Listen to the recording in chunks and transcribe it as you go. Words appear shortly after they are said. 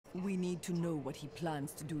We need to know what he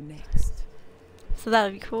plans to do next. So that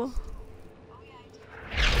would be cool.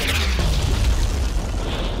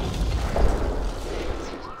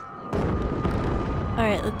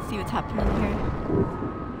 Alright, let's see what's happening here.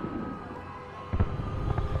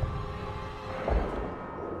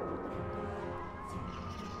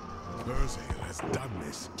 Berzel has done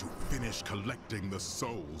this to finish collecting the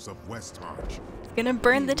souls of Westmarch. He's gonna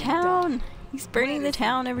burn the town! He's burning the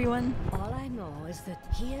town, everyone. All I know is that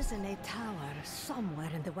he is in a tower somewhere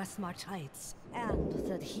in the Westmarch Heights, and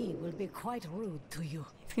that he will be quite rude to you.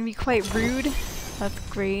 He's gonna be quite rude. That's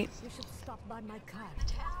great. You should stop by my car.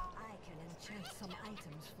 I can enchant some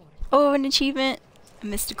items for you. Oh, an achievement. A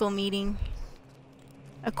mystical meeting.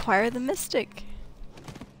 Acquire the mystic.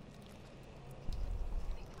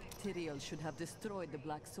 Tyrael should have destroyed the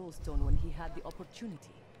Black Soulstone when he had the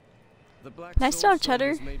opportunity. The Black Nice job, Soulstone Cheddar.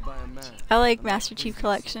 was made by a man, I like a Master man Chief with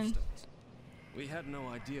Collection. substance. We had no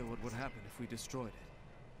idea what would happen if we destroyed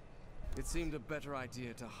it. It seemed a better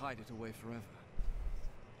idea to hide it away forever.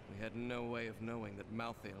 We had no way of knowing that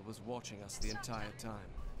Malthael was watching us the entire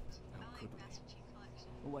time. How could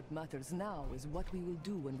we? What matters now is what we will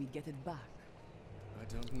do when we get it back. I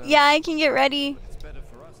don't know. Yeah, I can get ready. But it's better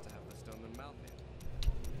for us to have the stone than Malthael.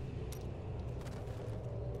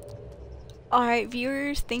 Alright,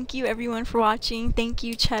 viewers, thank you everyone for watching. Thank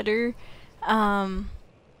you, Cheddar,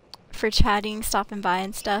 for chatting, stopping by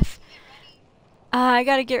and stuff. I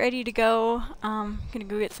gotta get ready to go. Gonna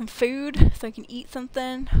go get some food so I can eat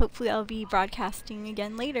something. Hopefully I'll be broadcasting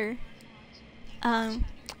again later.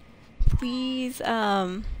 Please,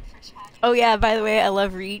 oh yeah, by the way, I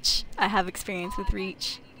love Reach. I have experience with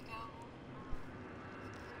Reach.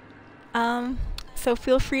 So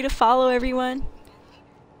feel free to follow everyone.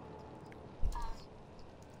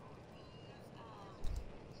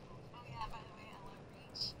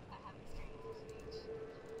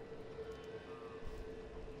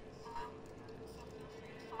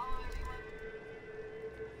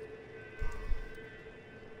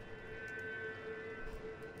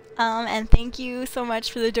 And thank you so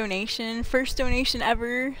much for the donation. First donation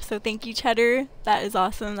ever, so thank you, Cheddar. That is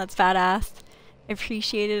awesome. That's badass. I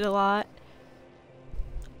appreciate it a lot.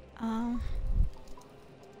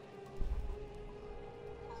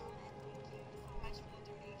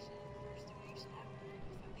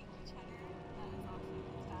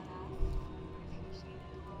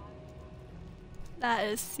 That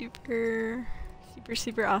is super, super,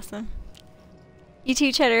 super awesome. You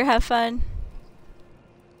too, Cheddar. Have fun.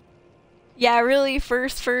 Yeah, really,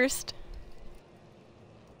 first. First.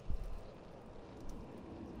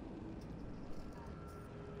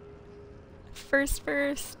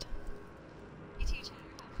 You too, Cheddar.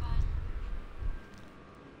 Have fun.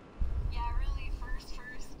 Yeah, really, first.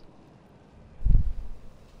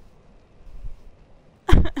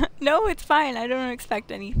 No, it's fine. I don't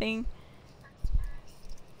expect anything.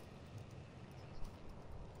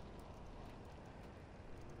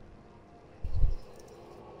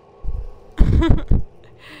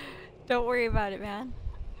 Don't worry about it, man.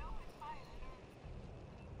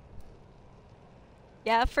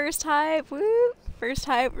 Yeah, first hype, woo! First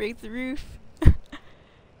hype, raise the roof.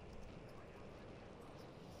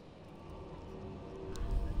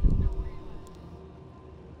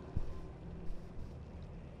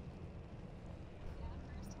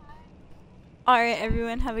 Alright,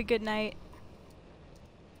 everyone, have a good night.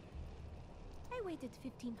 I waited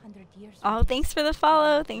 1,500 years. Oh, thanks for the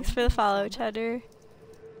follow. Thanks for the follow, Cheddar.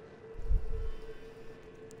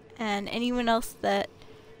 And anyone else that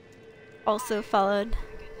also followed.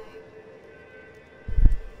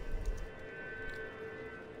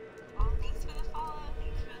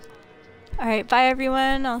 Alright, bye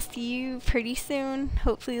everyone. I'll see you pretty soon.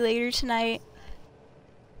 Hopefully later tonight.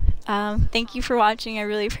 Thank you for watching. I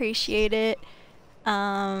really appreciate it.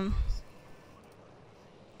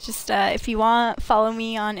 If you want, follow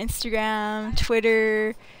me on Instagram,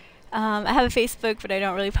 Twitter. I have a Facebook, but I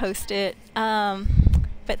don't really post it.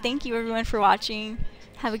 But thank you everyone for watching.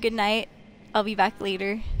 Have a good night. I'll be back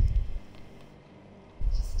later.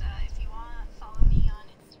 If you want, follow me on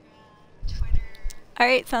Instagram, Twitter.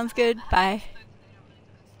 Alright, sounds good. Bye.